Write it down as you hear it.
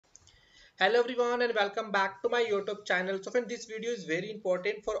Hello everyone and welcome back to my YouTube channel. So friend, this video is very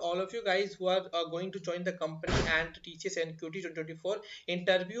important for all of you guys who are going to join the company and Tcs Nqt 2024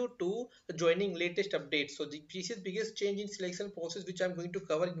 interview to joining latest updates. So the TCS biggest change in selection process which I'm going to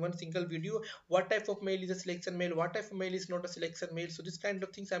cover in one single video. What type of mail is a selection mail? What type of mail is not a selection mail? So this kind of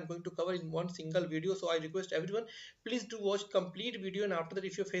things I'm going to cover in one single video. So I request everyone, please do watch complete video, and after that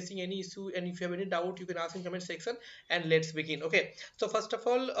if you're facing any issue and if you have any doubt you can ask in comment section, and let's begin. Okay, so first of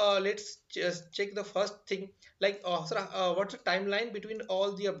all, let's just check the first thing, like what's the timeline between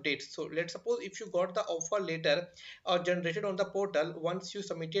all the updates. So let's suppose if you got the offer letter generated on the portal once you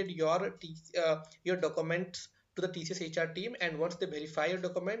submitted your documents to the TCS HR team, and once they verify your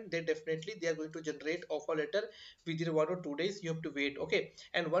document, they are going to generate offer letter within 1 or 2 days. You have to wait. Okay,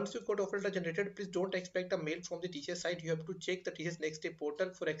 and once you got offer letter generated, please don't expect a mail from the TCS side. You have to check the TCS next day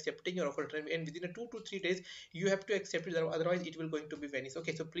portal for accepting your offer letter, and within a 2 to 3 days you have to accept it, otherwise it will going to be vanish.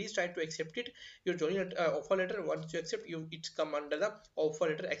 Okay, so please try to accept it. You're joining offer letter. Once you accept, it's come under the offer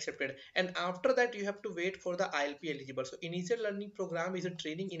letter accepted, and after that you have to wait for the ILP eligible. So initial learning program is a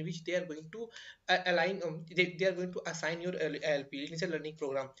training in which they are going to align they are going to assign your ILP, initial learning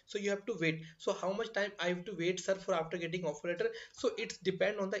program. So you have to wait. So how much time I have to wait, sir, for after getting offer letter? So it's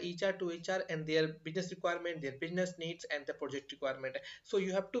depend on the HR to HR and their business requirement, their business needs, and the project requirement. So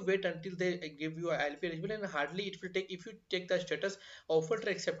you have to wait until they give you a ILP eligible, and hardly it will take, if you take the status offer letter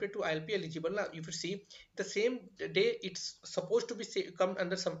accepted to ILP eligible. Now if you see the same day, it's supposed to be come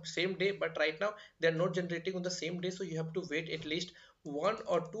under some same day, but right now they are not generating on the same day. So you have to wait at least 1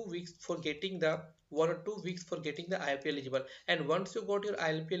 or 2 weeks for getting the 1 or 2 weeks for getting the ILP eligible. And once you got your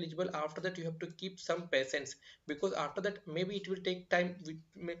ILP eligible, after that you have to keep some patience, because after that maybe it will take time.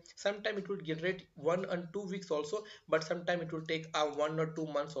 Sometime it will generate 1 and 2 weeks also, but sometime it will take 1 or 2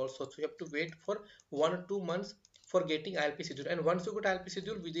 months also. So you have to wait for 1 or 2 months for getting ILP schedule. And once you got ILP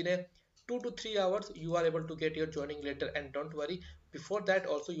schedule, within a 2 to 3 hours you are able to get your joining letter. And don't worry, before that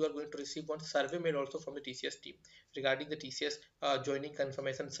also you are going to receive one survey mail also from the TCS team regarding the TCS joining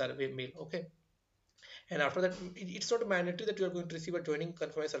confirmation survey mail. Okay, and after that it's not mandatory that you are going to receive a joining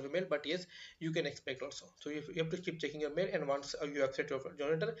confirmation survey mail, but yes, you can expect also. So you have to keep checking your mail, and once you accept your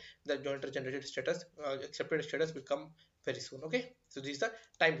joiner, the joiner generated status, accepted status will come very soon. Okay, so this is the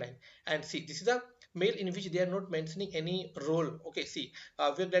timeline. And see, this is a mail in which they are not mentioning any role. Okay, see,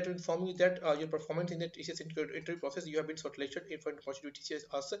 we are glad to inform you that your performance in the TCS interview process, you have been shortlisted in for proceed with TCS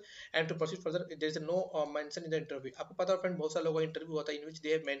us, and to proceed further there is no mention in the interview. आपको पता है friend, बहुत सारे लोगों का interview होता है in which they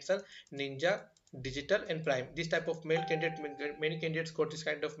have mentioned ninja, digital, and prime. This type of mail candidate, many candidates got this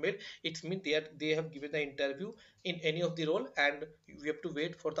kind of mail. It means they have given the interview in any of the role, and you have to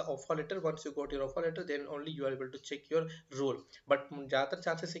wait for the offer letter. Once you got your offer letter, then only you are able to check your role. But ज़्यादातर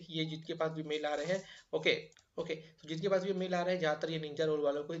chances है कि ये जिनके पास भी mail आ रहे हैं, okay, okay, तो जिनके पास भी मेल आ रहा है ज़्यादातर ये निंजा रोल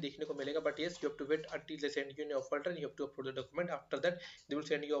वालों को ही देखने को मिलेगा. But yes, you have to wait until they send you an offer letter, you have to upload the document. After that they will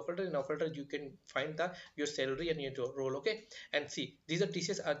send you offer letter. In offer letter you can find the your salary and your role. Okay, and see, these are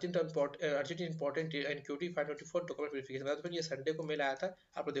TCS urgent important and QT 524 document verification. मतलब ये Sunday को mail आया था,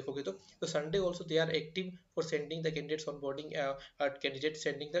 आप लोग देखोगे तो Sunday also they are active for sending the candidates onboarding, candidates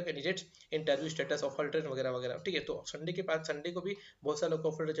sending the candidates interview status, offer letter वगैरह वगैरह. ठीक है, तो संडे के बाद संडे को भी बहुत सारे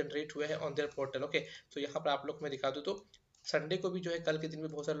लोग ऑफर लेटर जनरेट हुए हैं ऑन देयर पोर्टल. ओके, तो यहाँ पर आप लोग मैं दिखा दूँ तो संडे को भी जो है कल के दिन में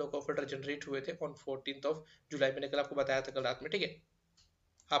बहुत सारे लोग ऑफर लेटर जनरेट हुए थे ऑन 14th जुलाई. मैंने कल आपको बताया था कल रात में. ठीक है,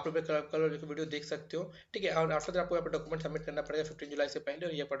 आप लोग कल वीडियो देख सकते हो. ठीक है, और आफ्टर आपको यहाँ पर डॉक्यूमेंट सबमिट करना पड़ेगा 15 जुलाई से पहले.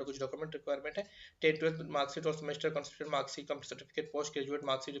 और यहाँ पर कुछ डॉक्यूमेंट रिक्वायरमेंट है: 10th-12th मार्कशीट और semester consistent marksheet, complete certificate, post graduate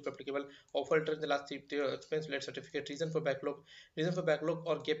marksheet if applicable, offer letter in the last experience letter certificate, reason for backlog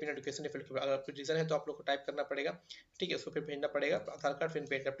और gap in education if applicable. अगर आपको रीजन है तो आप लोग को टाइप करना पड़ेगा. ठीक है, उसको फिर भेजना पड़ेगा. आधार कार्ड फिर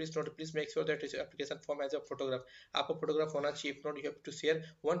भेजना. Please make sure that application form as a photograph. आपको फोटोग्राफ होना चाहिए. If not, you have to share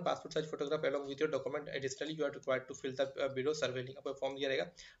one passport size photograph along with your document. Additionally, you are required to fill the below survey link. आपको form दिया रहेगा,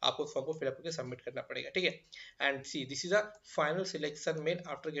 आपको form को fill up करके submit करना पड़ेगा. ठीक है, and C, this is a final selection mail.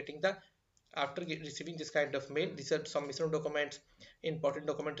 After receiving this kind of mail, these are some submission documents, important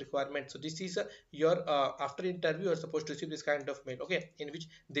document requirements. So this is your after interview you are supposed to receive this kind of mail. Okay, in which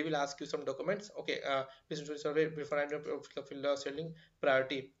they will ask you some documents. Okay, please survey before fill the selling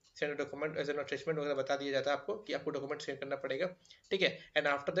priority, send document as an attachment वगैरह बता दिया जाता है आपको कि आपको document send करना पड़ेगा. ठीक है, and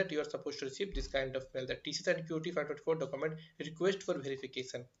after that you are suppose to receive this kind of male, that TCS and QT 524 document request for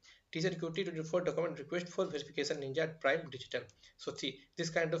verification. TCS and QT 24 document request for verification ninja prime digital. So see, this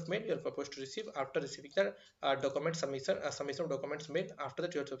kind of mail you are supposed to receive after receiving the document submission documents mail. After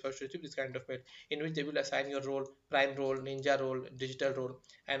that you are supposed to receive this kind of mail in which they will assign your role, prime role, ninja role, digital role,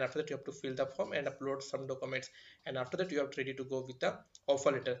 and after that you have to fill the form and upload some documents. And after that you are ready to go with the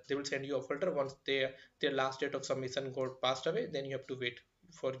offer letter. They will send you offer letter once their last date of submission got passed away. Then you have to wait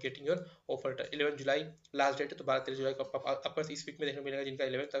for getting your offer letter. 11 July last date है, तो 12-13 जुलाई को आपका इस week में देखने को मिलेगा। जिनका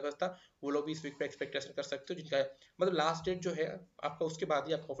 11 अगस्त था वो लोग भी इस वीक में एक्सपेक्टेशन कर सकते हो। जिनका मतलब लास्ट डेट जो है आपका, उसके बाद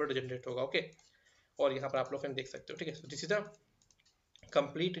ही आपका ऑफर जनरेट होगा। ओके, और यहाँ पर आप लोग देख सकते हो। ठीक है, so this is the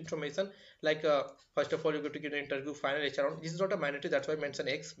complete information. Like first of all, you go to get an interview, final HR round. This is not a mandatory, that's why I mentioned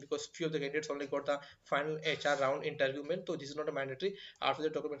X, because few of the candidates only got the final HR round interview mail, so this is not a mandatory. After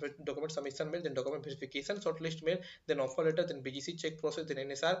the document submission mail, then document verification shortlist mail, then offer letter, then BGC check process, then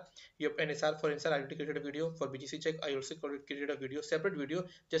NSR. You have NSR. For NSR, I already created a video. For BGC check, I also created a video, separate video.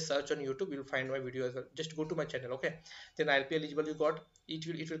 Just search on YouTube, you'll find my video as well. Just go to my channel. Okay, then ILP eligible you got,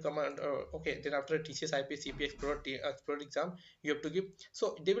 it will come under, okay, then after TCS IP CP Explorer exam you have to give.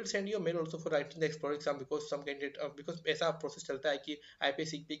 So they will send you a mail also for writing the Explorer exam, because some candidate because ऐसा process चलता है कि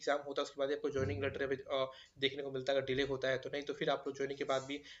IPCP exam होता है, उसके बाद आपको joining letter देखने को मिलता है। अगर डिले होता है तो, नहीं तो फिर आप लोग ज्वाइनिंग के बाद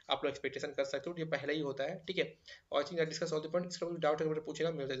भी आप लोग एक्सपेक्टेशन कर सकते हो, ये पहले ही होता है। ठीक है, और I think I discuss all the point. इसका कोई डाउट अगर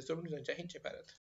पूछेगा मेरे जय हिंद, जय भारत।